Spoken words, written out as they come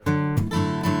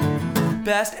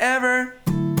Best ever.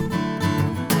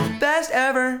 Best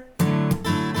ever.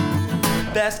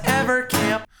 Best ever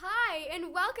camp. Hi,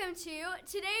 and welcome to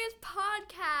today's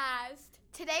podcast.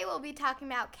 Today we'll be talking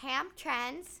about camp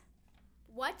trends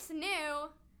What's new?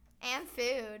 and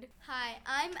food. Hi,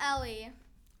 I'm Ellie.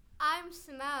 I'm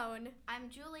Simone. I'm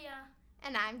Julia.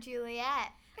 And I'm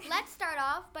Juliet. Let's start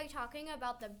off by talking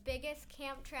about the biggest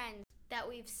camp trends That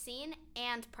we've seen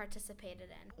and participated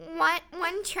in.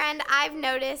 One trend I've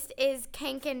noticed is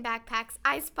Kanken backpacks.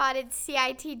 I spotted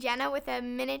CIT Jenna with a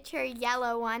miniature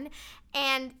yellow one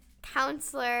and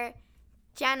Counselor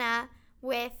Jenna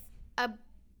with a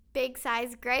big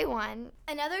size gray one.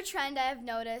 Another trend I have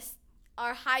noticed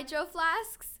are hydro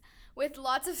flasks with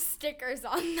lots of stickers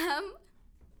on them.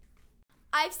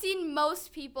 I've seen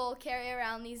most people carry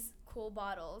around these cool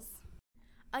bottles.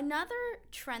 Another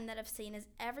trend that I've seen is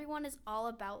everyone is all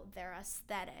about their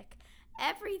aesthetic.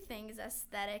 Everything is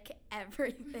aesthetic,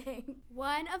 everything.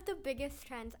 One of the biggest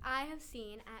trends I have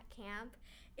seen at camp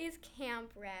is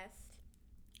camp rest.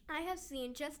 I have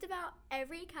seen just about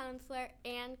every counselor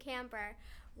and camper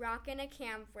rocking a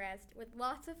camp rest with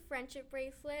lots of friendship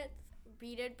bracelets,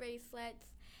 beaded bracelets,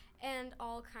 and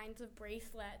all kinds of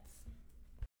bracelets.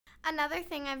 Another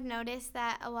thing I've noticed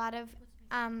that a lot of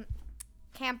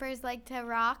campers like to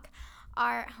rock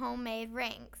are homemade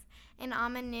rings. In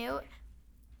Amanut,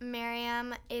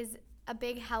 Miriam is a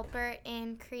big helper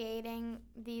in creating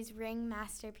these ring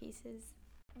masterpieces.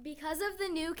 Because of the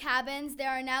new cabins, there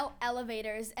are now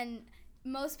elevators, and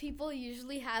most people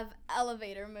usually have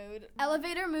elevator mood.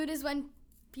 Elevator mood is when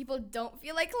people don't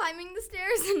feel like climbing the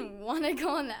stairs and want to go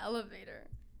on the elevator.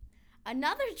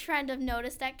 Another trend I've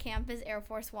noticed at camp is Air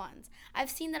Force Ones. I've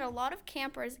seen that a lot of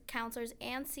campers, counselors,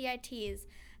 and CITs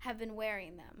have been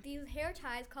wearing them. These hair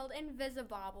ties called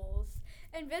Invisibobbles.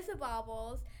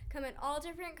 Invisibobbles come in all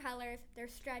different colors, they're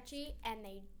stretchy, and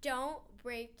they don't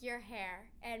break your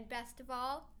hair. And best of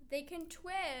all, they can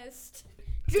twist.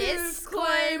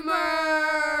 Disclaimer!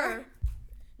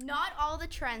 Not all the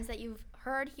trends that you've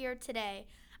heard here today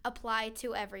apply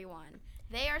to everyone.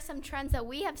 They are some trends that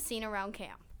we have seen around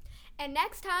camp. And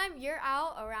next time you're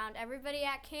out around everybody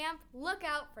at camp, look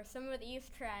out for some of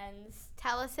these trends.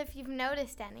 Tell us if you've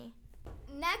noticed any.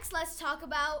 Next, let's talk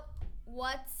about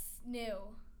what's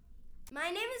new. My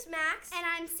name is Max. And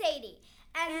I'm Sadie.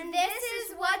 And this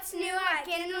is what's new at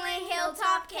Kindling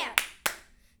Hilltop Camp.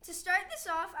 To start this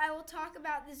off, I will talk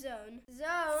about the zone.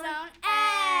 Zone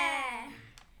A.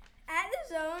 At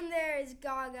the zone, there is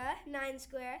Gaga, 9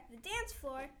 Square, the dance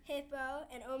floor, Hippo,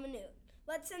 and Amanut.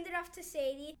 Let's send it off to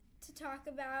Sadie to talk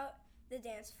about the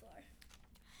dance floor.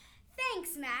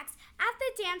 Thanks, Max. At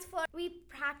the dance floor, we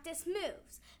practice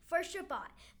moves for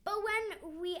Shabbat. But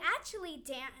when we actually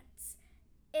dance,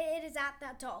 it is at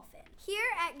the Dolphin. Here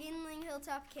at Kindling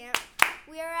Hilltop Camp,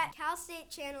 we are at Cal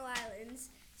State Channel Islands.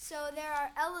 So there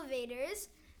are elevators,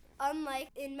 unlike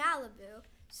in Malibu.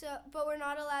 But we're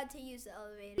not allowed to use the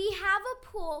elevator. We have a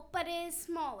pool, but it is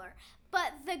smaller.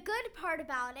 But the good part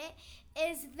about it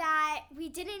is that we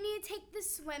didn't need to take the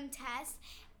swim test,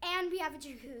 and we have a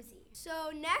jacuzzi.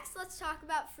 So next, let's talk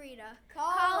about Frida.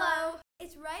 Kahlo.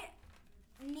 It's right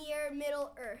near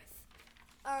Middle Earth.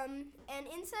 And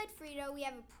inside Frida, we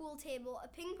have a pool table, a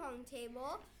ping pong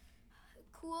table,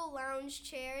 cool lounge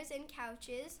chairs and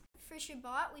couches. For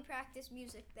Shabbat, we practice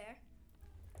music there.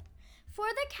 For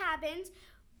the cabins,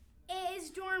 it is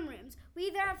dorm rooms. We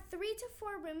either have 3 to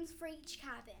 4 rooms for each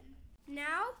cabin.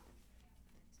 Now,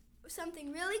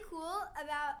 something really cool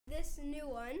about this new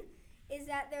one is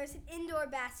that there's an indoor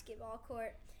basketball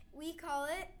court. We call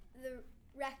it the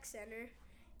Rec Center.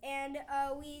 And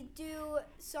we do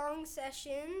song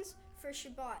sessions for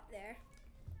Shabbat there.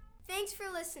 Thanks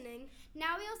for listening.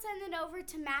 Now we'll send it over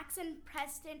to Max and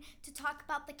Preston to talk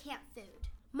about the camp food.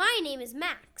 My name is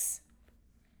Max.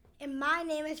 And my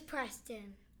name is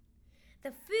Preston.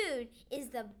 The food is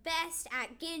the best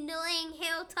at Kindling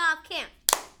Hilltop Camp.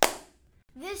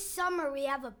 This summer we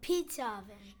have a pizza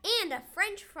oven. And a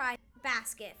French fry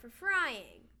basket for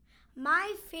frying.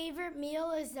 My favorite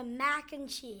meal is the mac and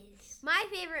cheese. My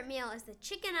favorite meal is the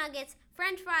chicken nuggets,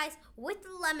 French fries with the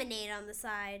lemonade on the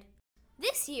side.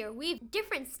 This year we have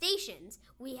different stations.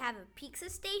 We have a pizza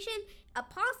station, a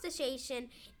pasta station,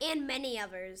 and many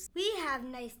others. We have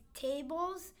nice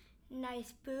tables,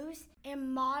 nice booths,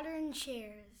 and modern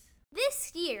chairs.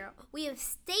 This year we have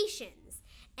stations,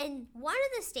 and one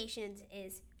of the stations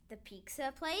is the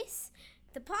pizza place,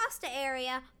 the pasta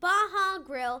area, Baja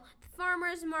Grill, the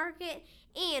farmer's market,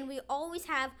 and we always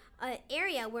have an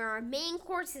area where our main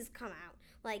courses come out,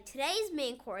 Like today's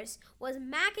main course was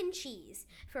mac and cheese.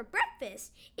 For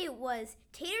breakfast, it was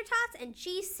tater tots and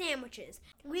cheese sandwiches.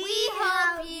 We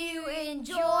hope you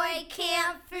enjoy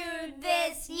camp food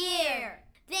this year.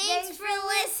 Thanks for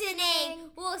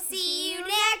listening. We'll see you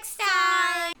next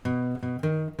time.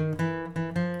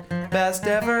 Best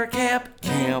ever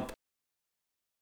camp.